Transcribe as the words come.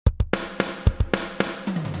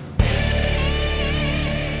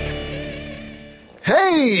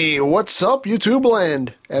Hey, what's up, YouTube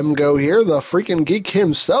land? EmGo here, the freaking geek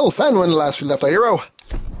himself, and when last we left our hero,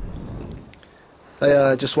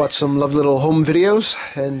 I just watched some lovely little home videos,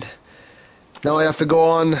 and now I have to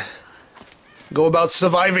go about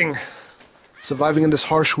surviving in this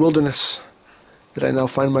harsh wilderness that I now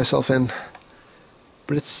find myself in.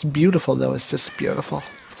 But it's beautiful, though. It's just beautiful.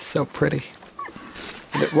 It's so pretty.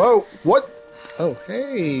 Whoa, what? Oh,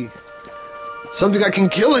 hey. Something I can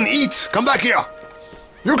kill and eat. Come back here.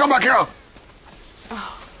 You come back here!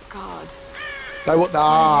 Oh, God. I will. Wait.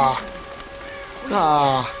 I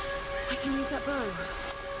can use that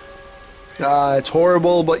bow. It's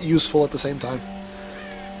horrible, but useful at the same time.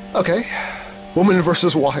 Okay. Woman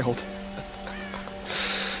versus Wild.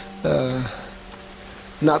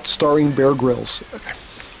 Not starring Bear Grylls. Okay.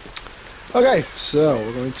 Okay, so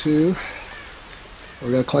we're going to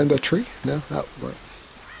climb that tree? No? Oh, what?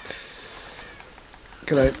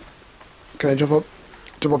 Can I jump up?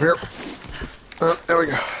 Jump up here. There we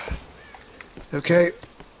go. Okay.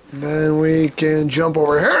 And then we can jump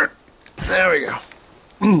over here. There we go.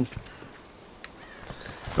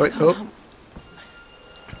 Wait, oh.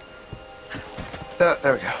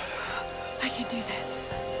 There we go. I can do this.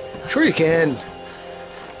 Sure you can.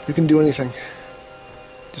 You can do anything.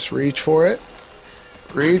 Just reach for it.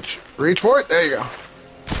 Reach for it. There you go.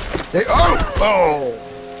 Oh!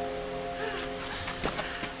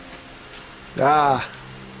 Ah.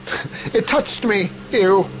 It touched me.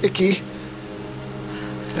 Ew, icky.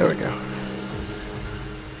 There we go.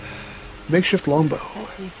 Makeshift longbow.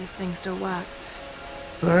 Let's see if this thing still works.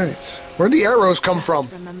 Alright. Where'd the arrows come from?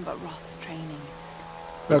 Remember Roth's training.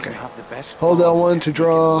 Okay. Hold L1 to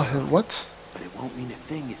draw and what? But it won't mean a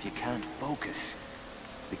thing if you can't focus.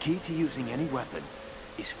 The key to using any weapon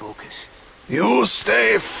is focus. You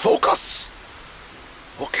stay focus.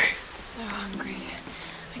 Okay. So hungry.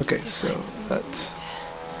 Okay, so that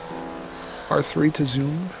R3 to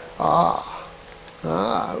zoom.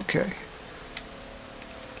 Okay.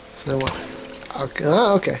 So then what?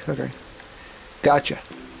 Okay. Okay. Gotcha.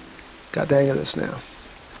 Got the hang of this now.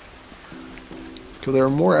 So there are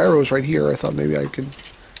more arrows right here. I thought maybe I could.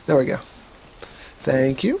 There we go.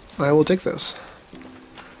 Thank you. I will take those.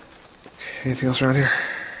 Okay, anything else around here?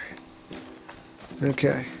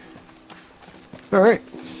 Okay. Alright.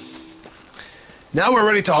 Now we're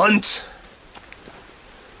ready to hunt.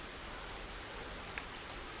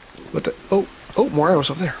 What the? Oh, more arrows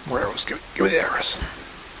up there. More arrows. Give me the arrows.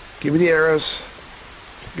 Give me the arrows.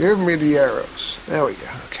 Give me the arrows. There we go.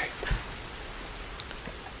 Okay.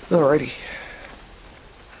 Alrighty.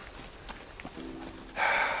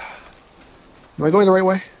 Am I going the right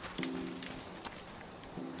way?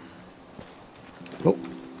 Oh.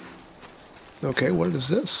 Okay, what is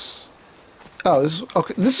this? Oh, this is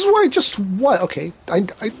okay. This is where I just what? Okay, I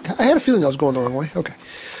had a feeling I was going the wrong way. Okay.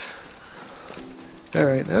 All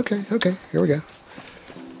right. Okay. Here we go.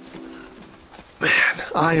 Man,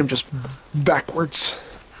 I am just backwards.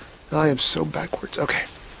 I am so backwards. Okay.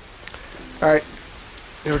 All right.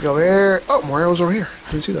 Here we go. Here. Oh, more arrows over here.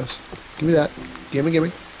 Didn't see those. Give me that. Gimme.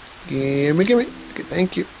 Okay.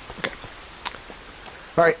 Thank you. Okay.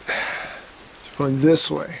 All right. Just going this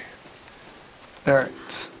way. All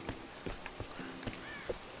right.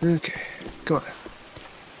 Okay, come on.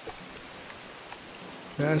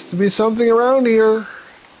 There has to be something around here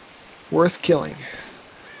worth killing.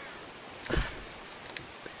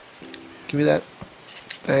 Give me that.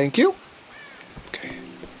 Thank you. Okay.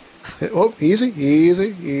 Oh, easy.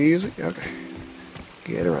 Okay.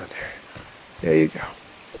 Get around there. There you go.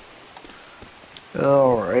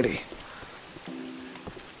 Alrighty.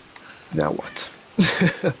 Now what?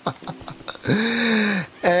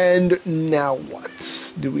 And now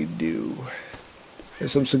what do we do?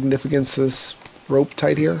 There's some significance to this rope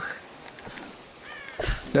tight here.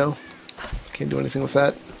 No? Can't do anything with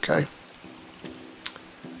that? Okay.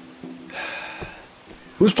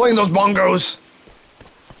 Who's playing those bongos?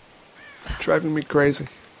 Driving me crazy.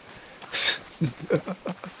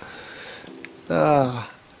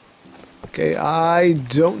 Okay, I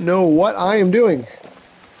don't know what I am doing.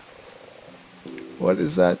 What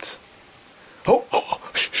is that? Oh!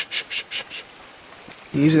 Shh.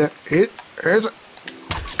 Easy there. It is.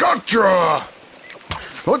 Gotcha!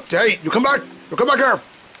 What? Hey, you come back! You come back here!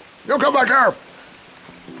 You come back here!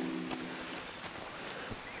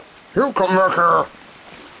 You come back here!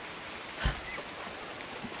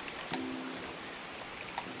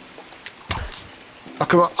 Oh,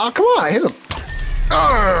 come on. Oh, come on. I hit him.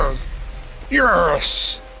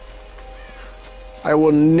 Yes! I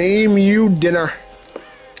will name you dinner.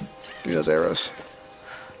 Give me those arrows.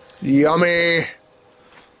 Yummy!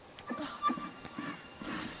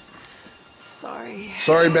 Sorry. sorry.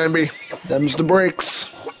 Sorry, Bambi. Them's the breaks.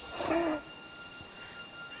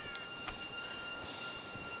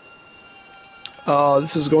 Oh,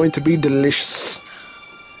 this is going to be delicious.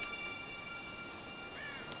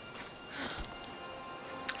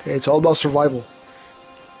 Okay, it's all about survival.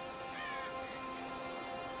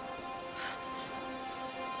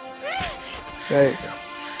 There you go.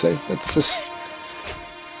 See, that's just...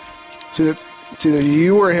 It's either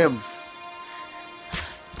you or him.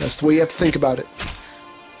 That's the way you have to think about it.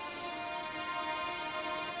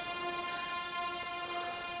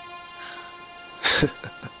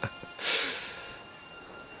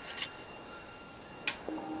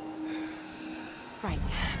 Right,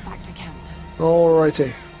 back to camp.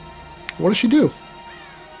 Alrighty. What does she do?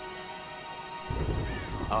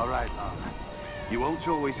 All right, Lara. You won't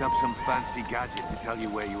always have some fancy gadget to tell you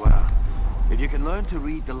where you are. If you can learn to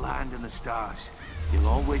read the land and the stars, you'll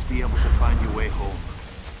always be able to find your way home.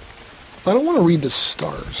 I don't want to read the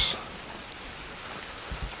stars.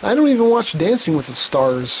 I don't even watch Dancing with the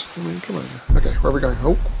Stars. I mean, come on. Okay, where are we going?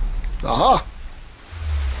 Oh. Aha!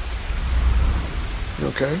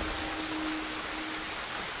 Okay.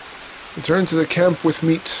 Return to the camp with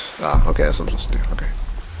meat. Ah, okay, that's what I'm supposed to do. Okay.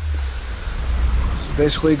 So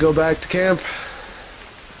basically go back to camp,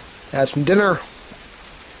 have some dinner,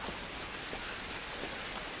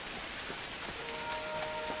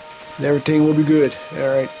 and everything will be good.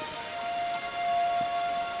 Alright.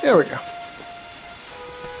 There we go.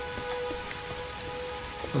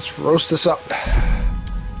 Let's roast this up.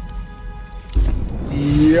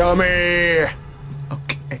 Yummy!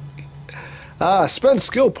 Okay. Ah, spend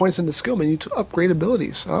skill points in the skill menu to upgrade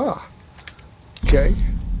abilities. Ah. Okay.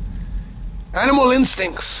 Animal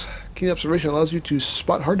instincts. Keen observation allows you to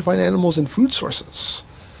spot hard to find animals and food sources.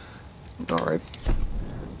 Alright.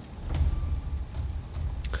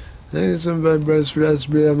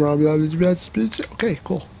 Okay,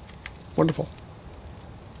 cool. Wonderful.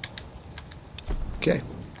 Okay.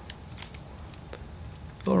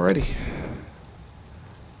 Alrighty.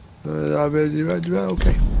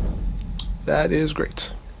 Okay. That is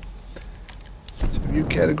great. So view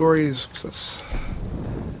categories. What's this?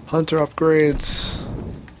 Hunter upgrades.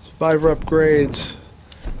 Survivor upgrades.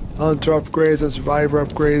 Hunter upgrades and survivor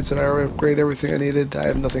upgrades. And I already upgraded everything I needed. I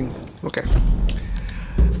have nothing. Okay.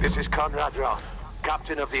 This is Conrad Roth,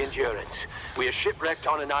 captain of the Endurance. We are shipwrecked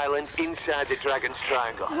on an island inside the Dragon's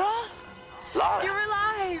Triangle. Roth! Lara, You're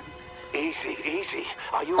alive! easy, easy.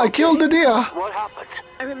 Are you I okay? killed the deer. What happened?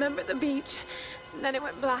 I remember the beach, and then it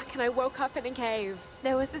went black and I woke up in a cave.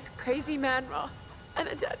 There was this crazy man, Roth, and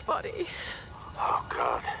a dead body. Oh,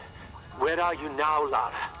 God. Where are you now,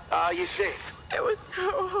 Lara? Are you safe? It was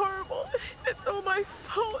so horrible. It's all my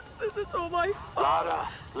fault. This is all my fault. Lara,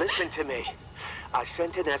 listen to me. I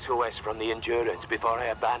sent an SOS from the Endurance before I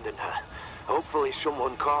abandoned her. Hopefully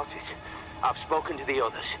someone caught it. I've spoken to the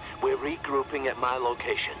others. We're regrouping at my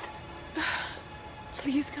location.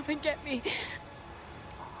 Please come and get me.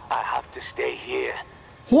 I have to stay here.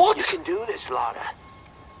 What? You can do this, Lara.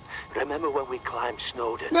 Remember when we climbed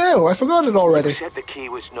Snowden? No, I forgot it already. You said the key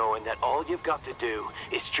was knowing that all you've got to do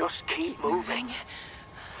is just keep moving.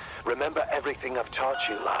 Remember everything I've taught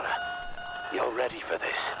you, Lara. You're ready for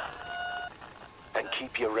this. And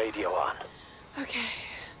keep your radio on. Okay.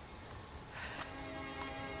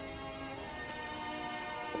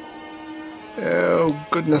 Oh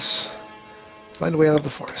goodness! Find a way out of the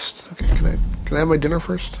forest. Okay, can I have my dinner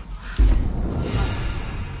first?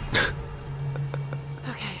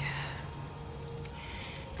 Okay.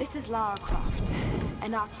 This is Lara Croft,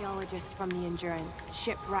 an archaeologist from the Endurance,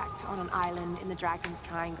 shipwrecked on an island in the Dragon's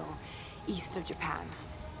Triangle, east of Japan.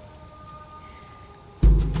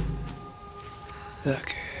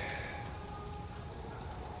 Okay.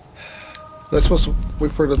 That's supposed to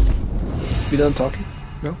wait for her to be done talking?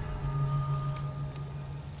 No?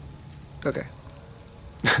 Okay.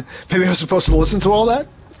 Maybe I was supposed to listen to all that?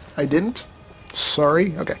 I didn't?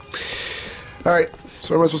 Sorry? Okay. Alright,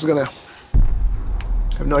 so where am I supposed to go now?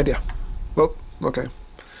 I have no idea. Well, okay.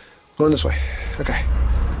 Going this way. Okay.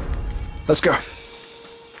 Let's go.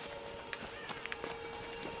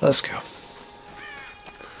 Let's go.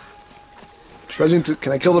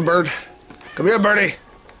 Can I kill the bird? Come here, birdie!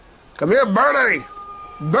 Come here, birdie!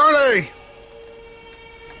 Birdie!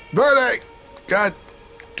 Birdie! God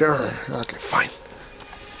damn it. Okay, fine.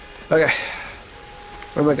 Okay.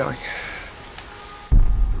 Where am I going?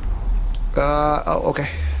 Oh, okay.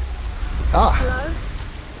 Ah!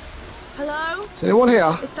 Hello? Hello? Is anyone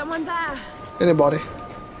here? Is someone there? Anybody?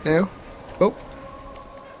 No? Oh.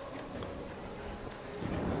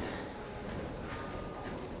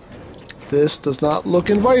 This does not look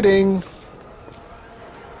inviting.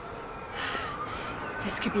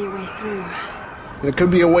 could be a way through. And it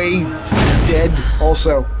could be a way dead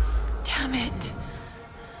also. Damn it.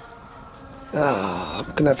 I'm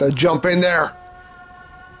gonna have to jump in there.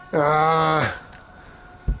 God.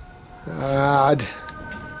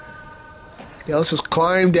 Yeah, let's just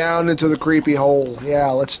climb down into the creepy hole.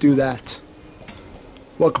 Yeah, let's do that.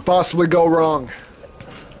 What could possibly go wrong?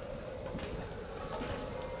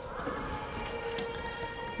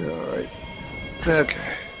 Alright.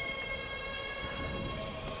 Okay.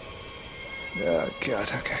 Oh,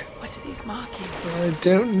 God, okay. What are these markings? I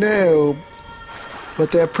don't know,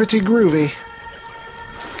 but they're pretty groovy.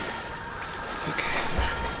 Okay.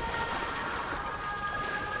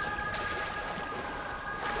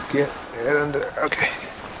 Get under. Okay.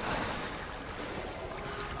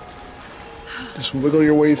 Just wiggle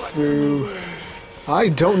your way through. I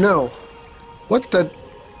don't know. What the?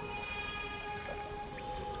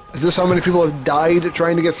 Is this how many people have died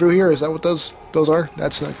trying to get through here? Is that what those are?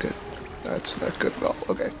 That's not good. That's not good at all.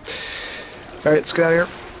 Okay. Alright, let's get out of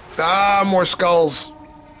here. Ah, more skulls.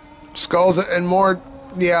 Skulls and more...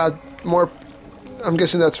 Yeah, more... I'm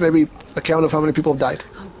guessing that's maybe a count of how many people have died.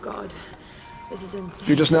 Oh, God. This is insane.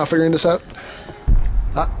 You're just now figuring this out?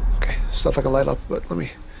 Ah, okay. Stuff I can light up, but let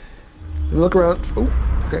me look around. Oh,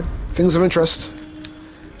 okay. Things of interest.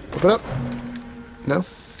 Open up. No?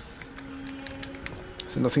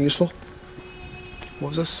 Is there nothing useful? What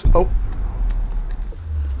was this? Oh.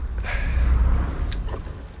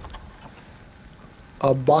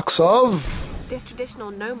 A box of... This traditional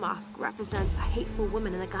no mask represents a hateful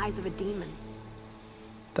woman in the guise of a demon.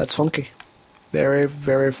 That's funky. Very,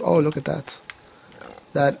 very... Oh, look at that.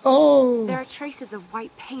 Oh! There are traces of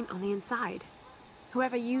white paint on the inside.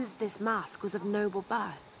 Whoever used this mask was of noble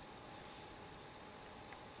birth.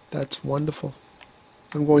 That's wonderful.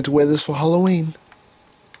 I'm going to wear this for Halloween.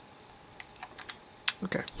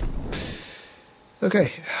 Okay.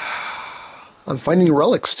 Okay. I'm finding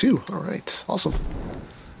relics too. Alright. Awesome.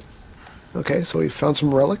 Okay, so we found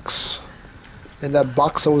some relics. And that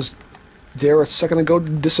box that was there a second ago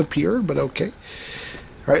disappeared, but okay.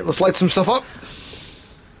 Alright, let's light some stuff up.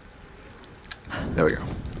 There we go.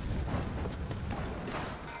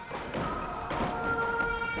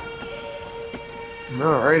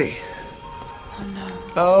 Alrighty. Oh no.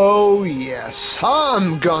 Oh yes,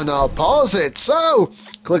 I'm gonna pause it. So,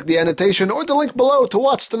 click the annotation or the link below to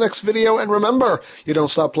watch the next video. And remember, you don't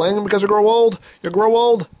stop playing because you grow old. You grow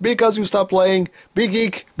old because you stop playing. Be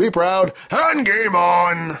geek, be proud, and game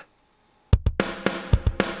on!